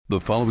The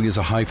following is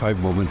a high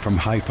five moment from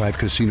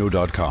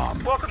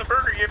highfivecasino.com. Welcome to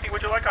Burger Yippee.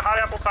 Would you like a hot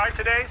apple pie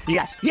today?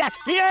 Yes, yeah,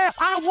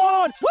 I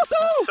won!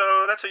 Woohoo!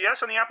 So that's a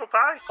yes on the apple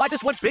pie? I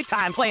just went big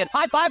time playing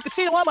High Five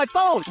Casino on my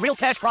phone. Real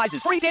cash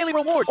prizes, free daily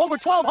rewards, over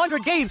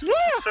 1,200 games. Yeah!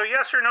 So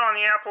yes or no on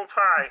the apple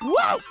pie?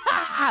 Whoa!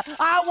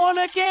 I won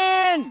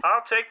again!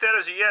 I'll take that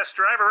as a yes.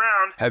 Drive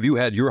around. Have you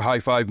had your high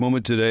five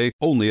moment today?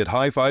 Only at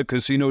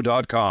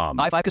highfivecasino.com.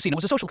 High Five Casino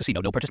is a social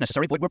casino. No purchase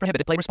necessary. Void where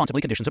prohibited. Play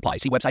responsibly. Conditions apply.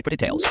 See website for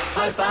details.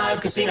 High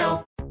Five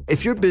Casino.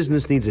 If your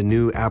business needs a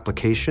new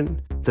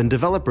application, then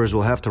developers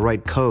will have to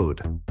write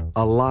code.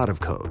 A lot of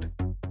code.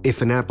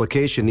 If an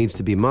application needs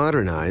to be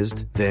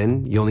modernized,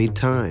 then you'll need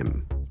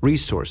time,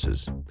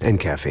 resources, and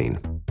caffeine.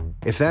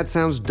 If that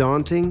sounds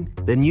daunting,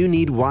 then you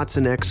need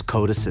Watson X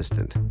Code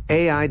Assistant.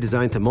 AI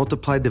designed to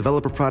multiply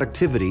developer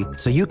productivity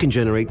so you can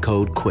generate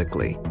code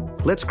quickly.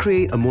 Let's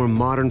create a more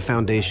modern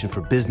foundation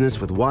for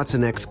business with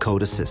Watson X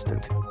Code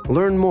Assistant.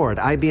 Learn more at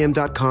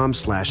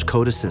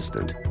ibm.com/code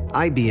assistant.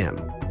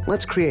 IBM.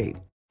 Let's create.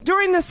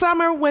 During the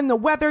summer, when the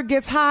weather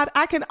gets hot,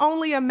 I can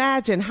only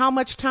imagine how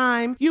much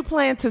time you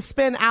plan to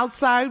spend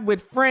outside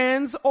with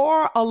friends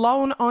or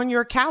alone on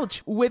your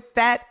couch with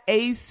that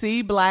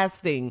AC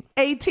blasting.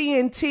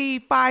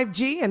 AT&T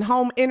 5G and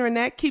home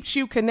internet keeps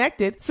you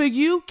connected so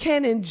you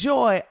can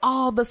enjoy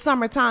all the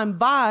summertime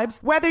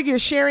vibes, whether you're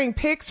sharing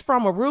pics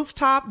from a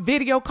rooftop,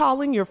 video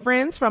calling your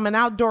friends from an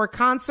outdoor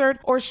concert,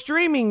 or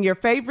streaming your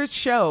favorite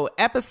show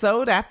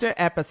episode after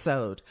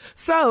episode.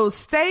 So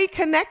stay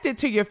connected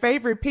to your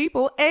favorite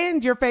people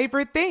and your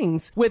favorite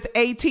things with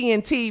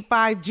AT&T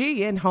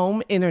 5G and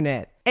home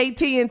internet.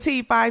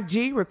 AT&T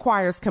 5G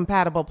requires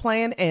compatible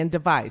plan and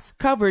device.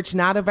 Coverage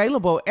not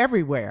available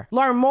everywhere.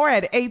 Learn more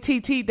at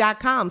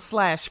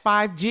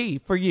att.com/5G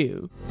for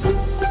you.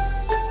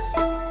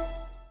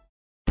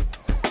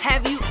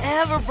 Have you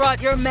ever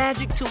brought your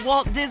magic to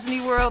Walt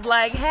Disney World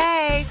like,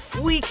 hey,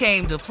 we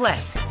came to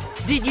play?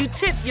 Did you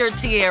tip your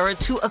tiara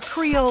to a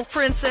Creole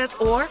princess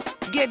or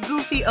get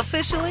goofy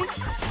officially?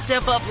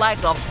 Step up like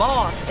a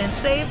boss and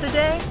save the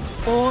day?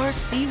 Or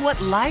see what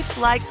life's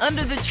like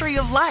under the tree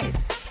of life?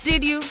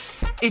 Did you?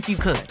 If you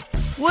could.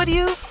 Would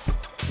you?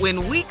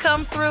 When we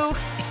come through,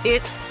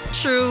 it's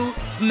true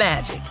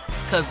magic.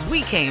 'Cause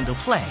we came to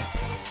play.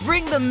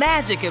 Bring the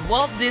magic at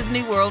Walt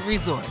Disney World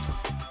Resort.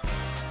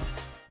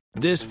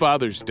 This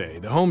Father's Day,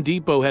 the Home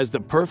Depot has the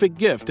perfect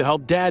gift to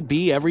help Dad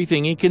be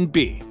everything he can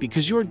be,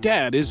 because your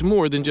dad is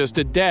more than just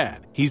a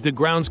dad. He's the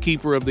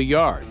groundskeeper of the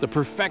yard, the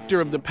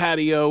perfecter of the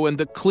patio, and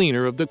the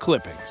cleaner of the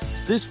clippings.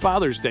 This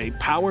Father's Day,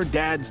 power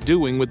Dad's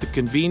doing with the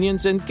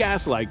convenience and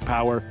gas-like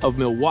power of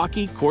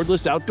Milwaukee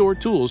cordless outdoor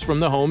tools from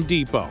the Home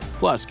Depot.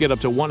 Plus, get up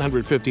to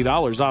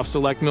 $150 off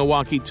select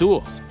Milwaukee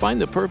tools. Find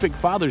the perfect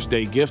Father's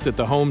Day gift at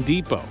the Home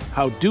Depot.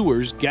 How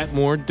doers get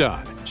more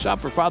done.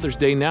 Shop for Father's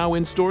Day now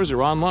in stores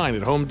or online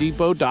at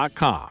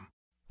homedepot.com.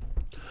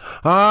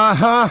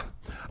 I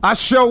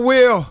sure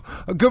will.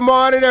 Good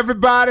morning,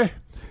 everybody.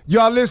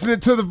 Y'all listening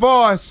to The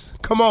Voice.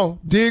 Come on,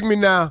 dig me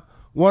now.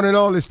 One and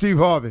only Steve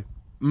Harvey.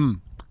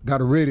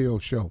 Got a radio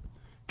show.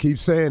 Keep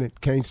saying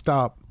it. Can't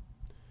stop.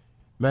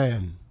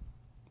 Man,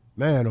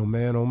 oh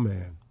man, oh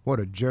man. What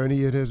a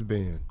journey it has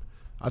been.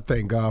 I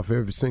thank God for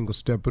every single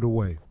step of the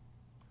way.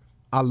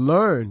 I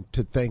learned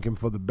to thank him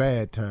for the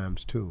bad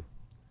times, too,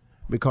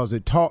 because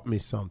it taught me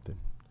something.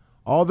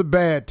 All the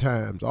bad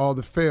times, all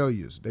the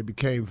failures, they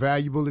became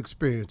valuable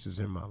experiences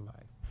in my life.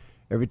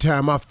 Every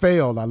time I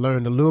failed, I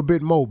learned a little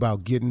bit more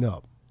about getting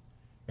up.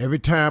 Every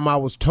time I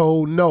was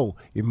told no,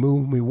 it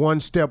moved me one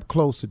step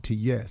closer to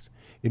yes.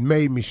 It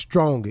made me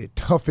stronger. It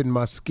toughened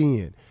my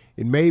skin.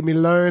 It made me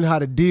learn how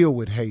to deal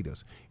with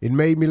haters. It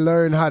made me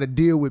learn how to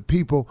deal with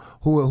people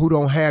who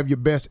don't have your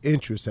best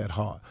interests at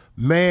heart.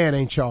 Man,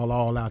 ain't y'all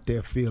all out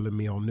there feeling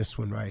me on this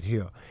one right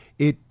here.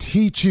 It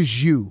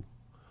teaches you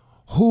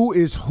who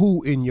is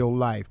who in your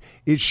life.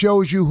 It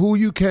shows you who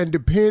you can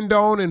depend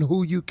on and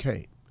who you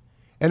can't.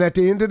 And at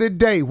the end of the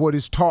day, what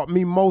it's taught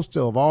me most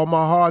of all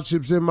my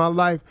hardships in my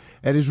life,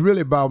 and it's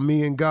really about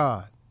me and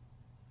God.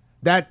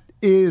 That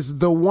is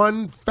the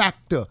one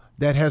factor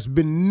that has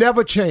been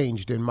never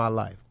changed in my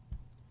life.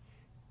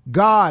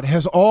 God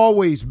has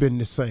always been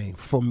the same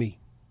for me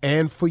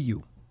and for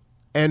you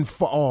and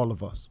for all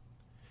of us.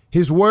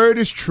 His word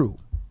is true.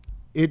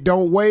 It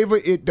don't waver.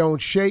 It don't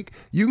shake.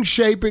 You can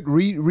shape it,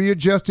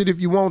 readjust it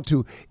if you want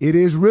to. It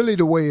is really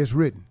the way it's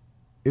written.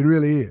 It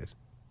really is.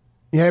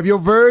 You have your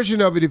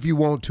version of it if you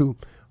want to,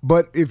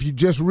 but if you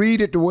just read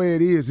it the way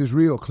it is, it's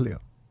real clear.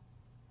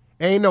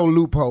 Ain't no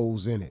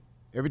loopholes in it.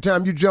 Every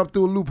time you jump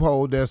through a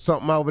loophole, there's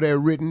something over there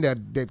written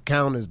that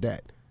counters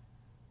that.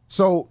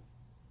 So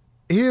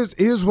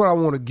here's what I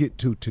want to get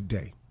to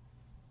today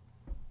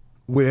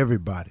with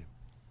everybody.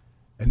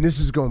 And this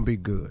is going to be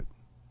good.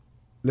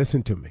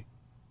 Listen to me.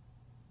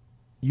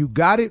 You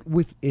got it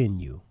within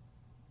you.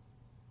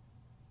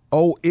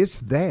 Oh, it's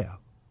there.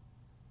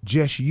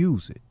 Just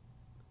use it.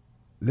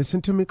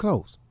 Listen to me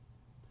close.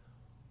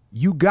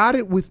 You got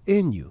it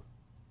within you.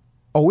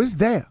 Oh, it's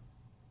there.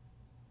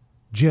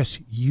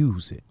 Just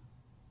use it.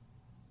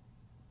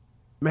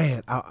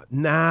 Man,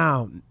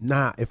 now,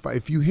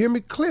 if you hear me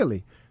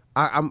clearly,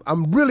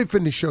 I'm really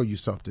finna show you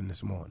something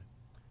this morning.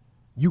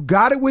 You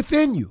got it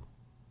within you.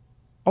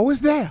 Oh, it's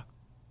there.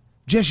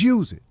 Just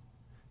use it.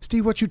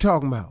 Steve, what you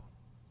talking about?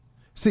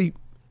 See,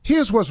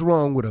 here's what's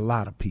wrong with a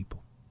lot of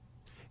people.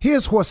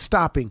 Here's what's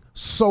stopping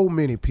so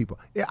many people.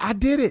 I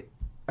did it.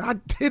 I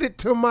did it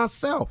to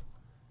myself.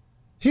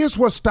 Here's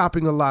what's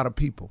stopping a lot of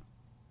people.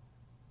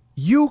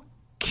 You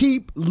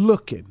keep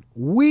looking.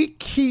 We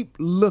keep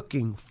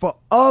looking for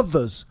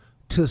others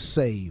to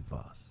save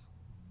us.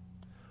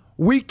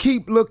 We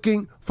keep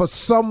looking for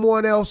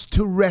someone else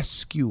to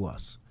rescue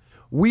us.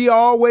 We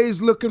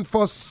always looking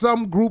for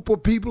some group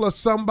of people or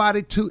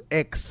somebody to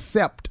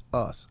accept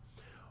us.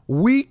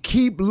 We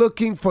keep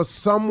looking for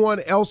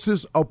someone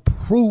else's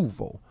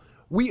approval.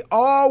 We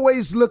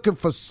always looking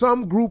for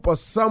some group or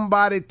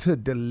somebody to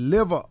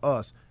deliver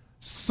us.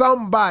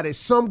 Somebody,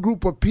 some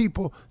group of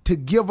people to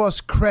give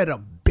us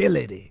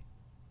credibility.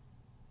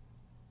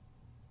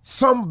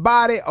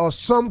 Somebody or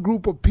some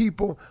group of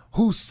people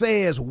who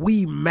says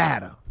we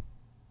matter.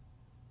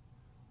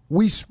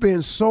 We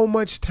spend so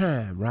much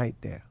time right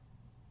there.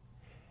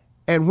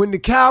 And when the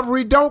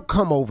cavalry don't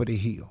come over the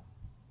hill,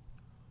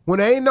 when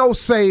there ain't no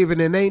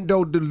saving and ain't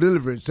no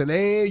deliverance and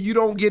you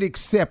don't get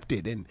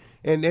accepted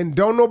and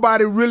don't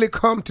nobody really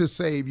come to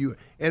save you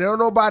and don't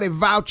nobody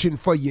vouching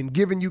for you and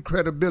giving you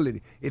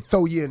credibility, it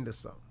throw you into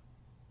something.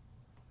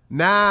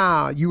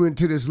 Now you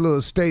into this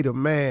little state of,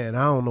 man,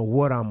 I don't know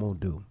what I'm going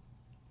to do.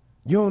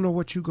 You don't know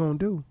what you going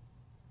to do.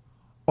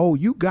 Oh,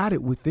 you got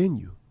it within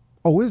you.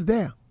 Oh, it's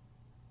there.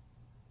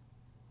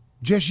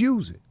 Just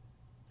use it.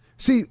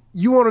 See,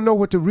 you want to know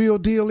what the real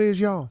deal is,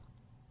 y'all?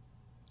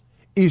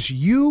 It's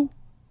you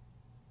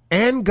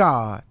and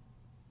God,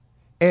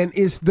 and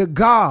it's the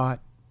God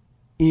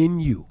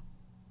in you.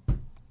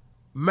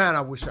 Man,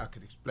 I wish I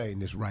could explain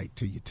this right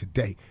to you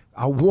today.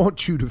 I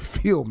want you to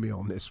feel me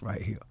on this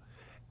right here.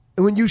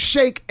 When you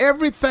shake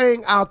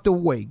everything out the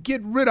way,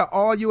 get rid of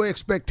all your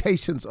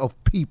expectations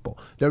of people,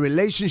 the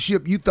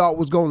relationship you thought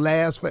was going to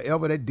last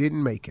forever that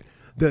didn't make it,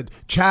 the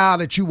child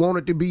that you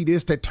wanted to be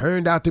this that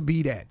turned out to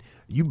be that.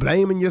 You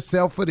blaming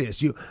yourself for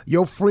this.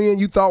 Your friend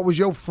you thought was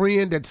your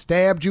friend that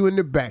stabbed you in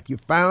the back. You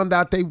found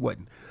out they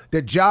wasn't.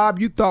 The job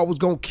you thought was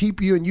going to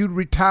keep you and you'd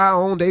retire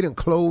on, they done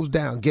closed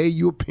down, gave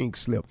you a pink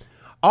slip.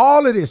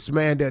 All of this,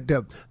 man,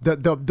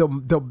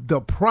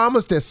 the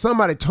promise that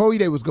somebody told you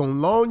they was going to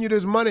loan you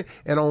this money,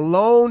 and on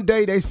loan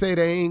day they say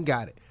they ain't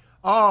got it.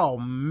 Oh,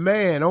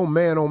 man, oh,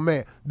 man, oh,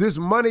 man. This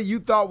money you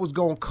thought was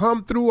going to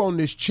come through on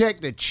this check,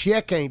 the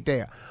check ain't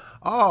there.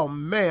 Oh,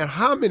 man,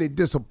 how many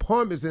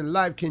disappointments in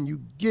life can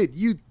you get?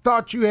 You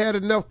thought you had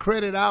enough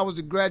credit hours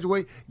to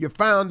graduate. You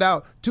found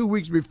out 2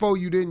 weeks before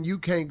you didn't, you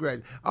can't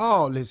graduate.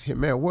 Oh, listen,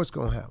 man, what's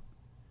going to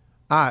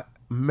happen?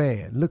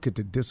 Man, look at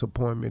the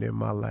disappointment in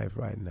my life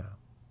right now.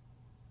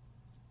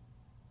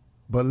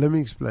 But let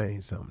me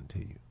explain something to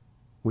you.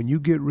 When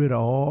you get rid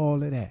of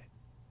all of that,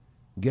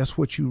 guess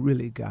what you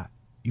really got?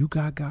 You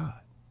got God.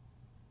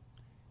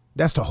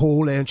 That's the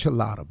whole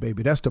enchilada,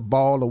 baby. That's the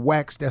ball of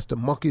wax. That's the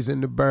monkeys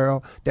in the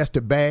barrel. That's the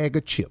bag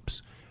of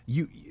chips.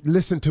 You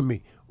listen to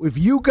me. If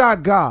you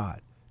got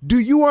God, do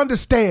you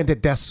understand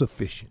that that's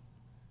sufficient?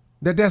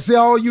 That that's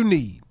all you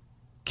need?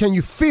 Can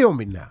you feel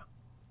me now?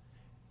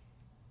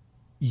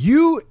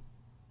 You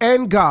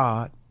and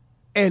God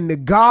and the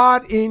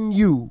God in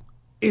you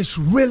is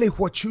really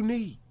what you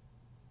need.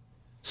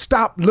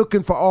 Stop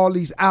looking for all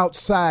these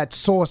outside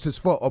sources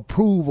for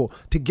approval,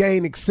 to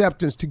gain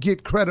acceptance, to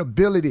get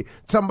credibility,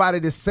 somebody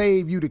to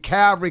save you, the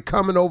cavalry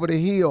coming over the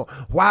hill.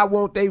 Why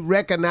won't they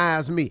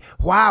recognize me?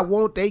 Why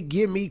won't they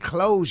give me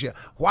closure?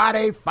 Why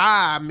they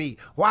fire me?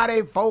 Why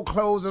they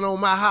foreclosing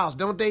on my house?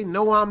 Don't they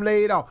know I'm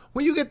laid off?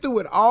 When you get through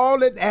with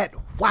all of that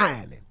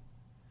whining,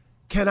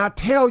 can I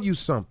tell you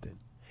something?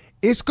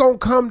 It's going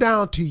to come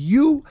down to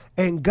you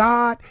and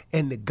God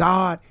and the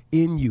God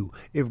in you.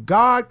 If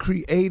God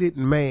created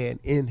man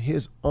in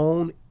his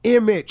own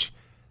image,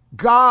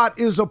 God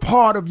is a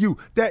part of you.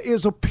 There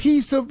is a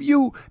piece of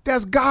you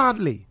that's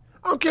godly.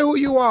 I don't care who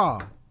you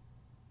are.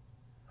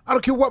 I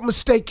don't care what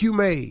mistake you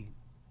made.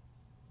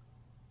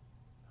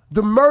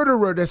 The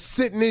murderer that's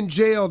sitting in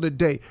jail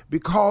today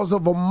because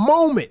of a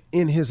moment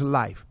in his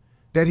life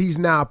that he's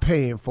now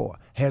paying for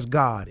has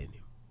God in him.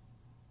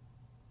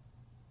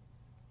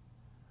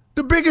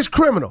 The biggest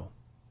criminal,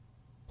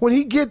 when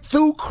he get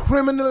through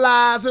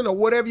criminalizing or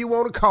whatever you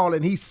want to call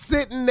it, he's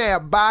sitting there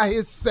by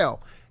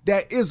himself.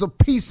 There is a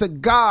piece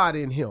of God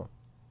in him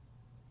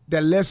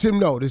that lets him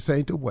know this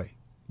ain't the way.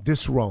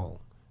 This wrong.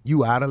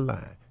 You out of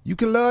line. You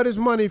can love this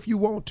money if you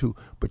want to,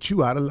 but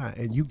you out of line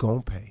and you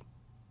gonna pay.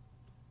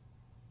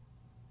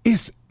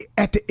 It's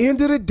at the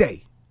end of the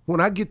day, when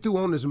I get through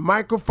on this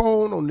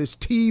microphone, on this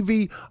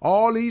TV,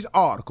 all these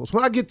articles,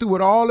 when I get through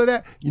with all of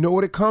that, you know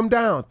what it come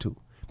down to?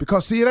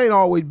 Because, see, it ain't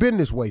always been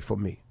this way for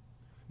me.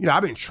 You know,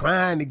 I've been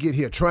trying to get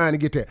here, trying to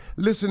get there.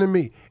 Listen to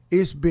me.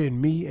 It's been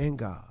me and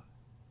God.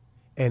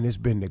 And it's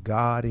been the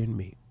God in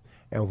me.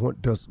 And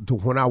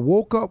when I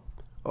woke up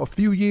a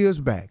few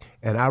years back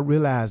and I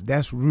realized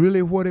that's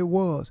really what it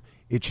was,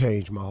 it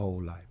changed my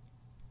whole life.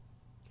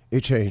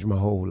 It changed my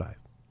whole life.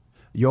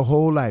 Your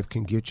whole life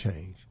can get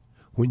changed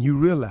when you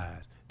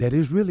realize that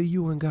it's really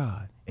you and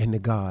God and the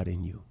God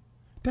in you.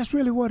 That's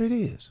really what it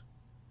is.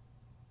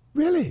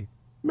 Really.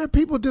 Man,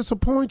 people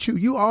disappoint you.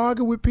 You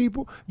argue with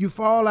people. You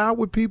fall out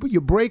with people. You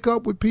break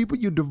up with people.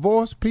 You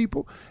divorce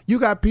people. You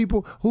got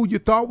people who you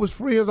thought was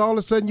friends. All of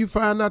a sudden you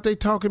find out they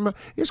talking about.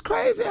 It's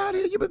crazy out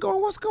here. You be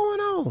going, what's going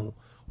on?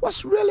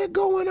 What's really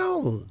going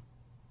on?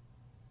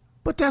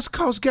 But that's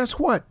because guess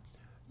what?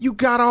 You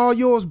got all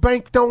yours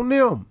banked on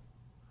them.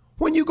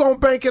 When you gonna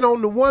bank it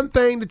on the one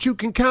thing that you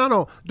can count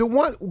on? The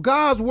one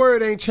God's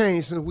word ain't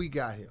changed since we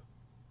got here.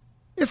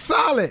 It's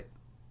solid.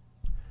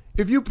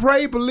 If you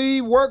pray,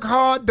 believe, work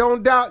hard,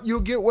 don't doubt, you'll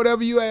get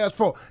whatever you ask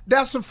for.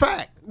 That's a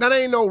fact. That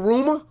ain't no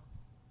rumor.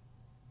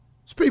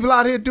 There's people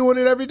out here doing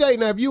it every day.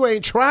 Now, if you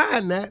ain't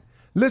trying that,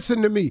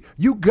 listen to me.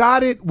 You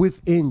got it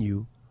within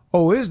you.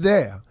 Oh, it's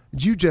there.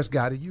 You just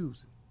got to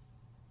use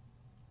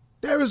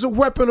it. There is a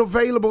weapon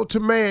available to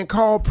man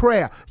called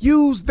prayer.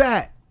 Use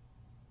that.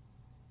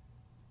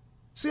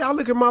 See, I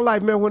look at my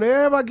life, man,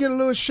 whenever I get a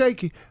little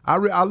shaky,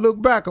 I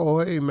look back, oh,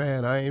 hey,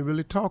 man, I ain't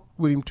really talked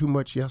with him too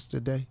much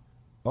yesterday.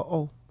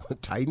 Uh-oh,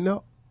 tighten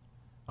up.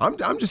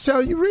 I'm just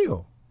telling you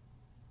real.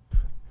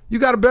 You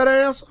got a better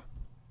answer?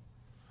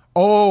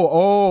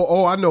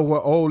 Oh, I know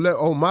what.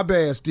 Oh, my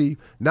bad, Steve.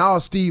 No,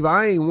 Steve,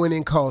 I ain't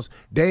winning because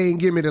they ain't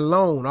give me the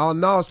loan. Oh,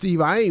 no,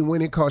 Steve, I ain't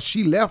winning because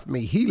she left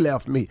me. He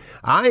left me.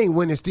 I ain't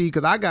winning, Steve,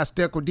 because I got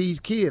stuck with these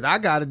kids. I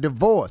got a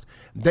divorce.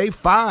 They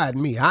fired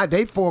me.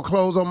 They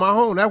foreclosed on my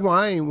home. That's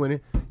why I ain't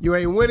winning. You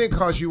ain't winning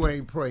because you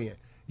ain't praying.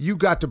 You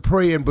got to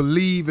pray and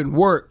believe and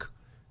work.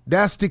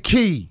 That's the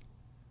key.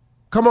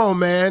 Come on,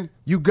 man.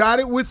 You got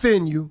it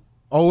within you.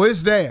 Oh,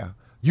 it's there.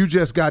 You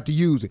just got to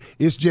use it.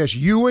 It's just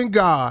you and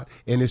God,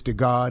 and it's the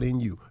God in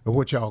you. And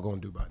what y'all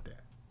gonna do about that?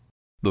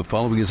 The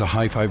following is a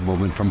high five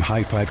moment from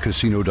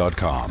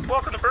highfivecasino.com.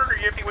 Welcome to Burger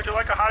Yippee. Would you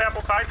like a hot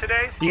apple pie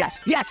today? Yes,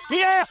 yeah,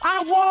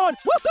 I won!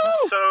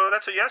 Woohoo! So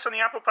that's a yes on the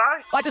apple pie?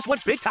 I just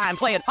went big time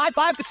playing High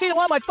Five Casino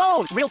on my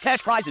phone. Real cash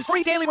prizes,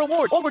 free daily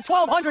rewards, over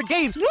 1,200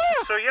 games. Yeah!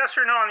 So yes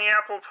or no on the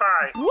apple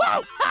pie?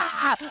 Whoa!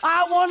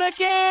 I won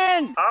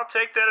again! I'll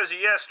take that as a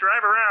yes.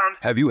 Drive around.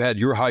 Have you had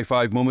your high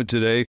five moment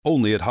today?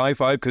 Only at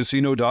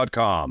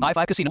highfivecasino.com. High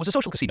Five Casino is a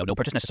social casino. No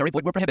purchase necessary.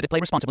 Void where prohibited. Play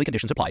responsibly.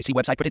 Conditions apply. See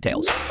website for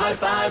details. High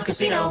Five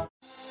Casino.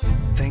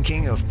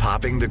 Thinking of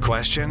popping the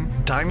question?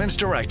 Diamonds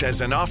Direct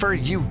has an offer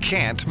you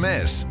can't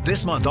miss.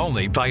 This month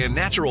only, buy a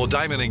natural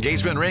diamond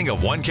engagement ring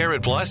of 1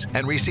 carat plus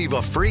and receive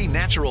a free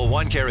natural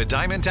 1 carat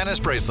diamond tennis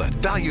bracelet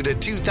valued at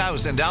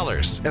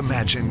 $2,000.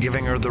 Imagine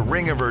giving her the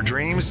ring of her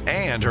dreams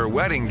and her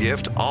wedding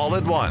gift all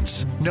at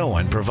once. No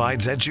one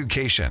provides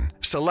education,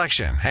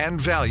 selection, and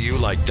value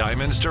like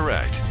Diamonds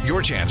Direct.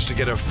 Your chance to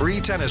get a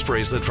free tennis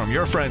bracelet from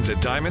your friends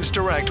at Diamonds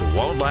Direct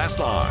won't last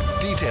long.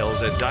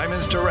 Details at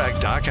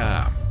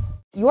diamondsdirect.com.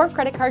 Your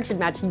credit card should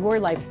match your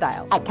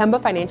lifestyle. At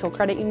Kemba Financial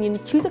Credit Union,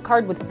 choose a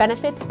card with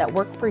benefits that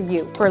work for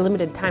you. For a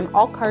limited time,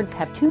 all cards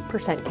have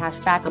 2% cash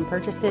back on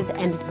purchases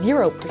and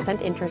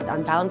 0% interest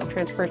on balance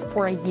transfers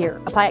for a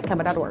year. Apply at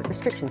Kemba.org.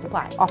 Restrictions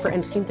apply. Offer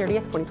ends June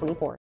 30th,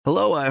 2024.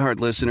 Hello,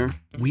 iHeart listener.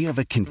 We have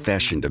a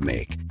confession to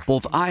make.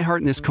 Both iHeart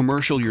and this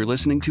commercial you're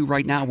listening to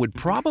right now would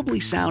probably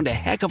sound a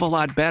heck of a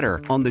lot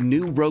better on the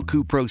new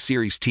Roku Pro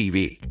Series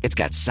TV. It's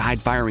got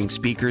side-firing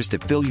speakers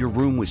that fill your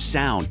room with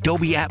sound,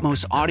 Dolby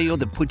Atmos audio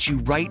that puts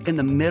you right in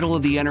the middle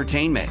of the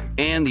entertainment,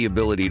 and the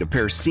ability to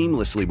pair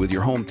seamlessly with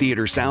your home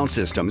theater sound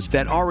systems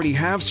that already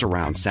have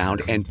surround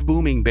sound and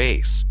booming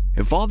bass.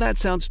 If all that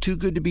sounds too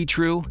good to be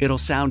true, it'll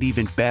sound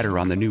even better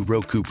on the new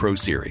Roku Pro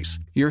Series.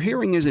 Your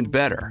hearing isn't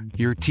better,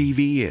 your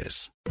TV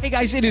is. Hey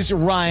guys, it is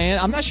Ryan.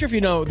 I'm not sure if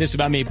you know this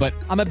about me, but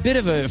I'm a bit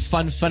of a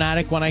fun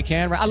fanatic when I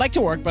can. I like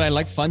to work, but I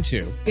like fun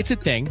too. It's a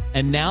thing.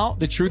 And now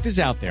the truth is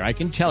out there. I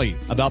can tell you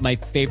about my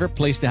favorite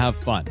place to have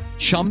fun.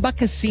 Chumba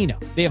Casino.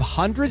 They have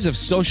hundreds of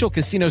social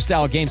casino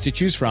style games to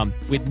choose from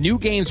with new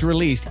games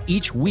released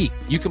each week.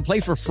 You can play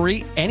for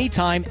free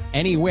anytime,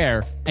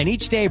 anywhere. And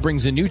each day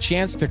brings a new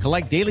chance to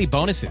collect daily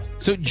bonuses.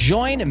 So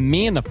join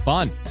me in the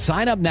fun.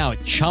 Sign up now at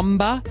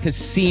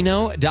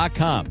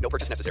ChumbaCasino.com. No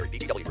purchase necessary.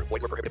 VGW Group.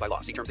 Void where prohibited by law.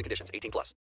 See terms and conditions. 18+.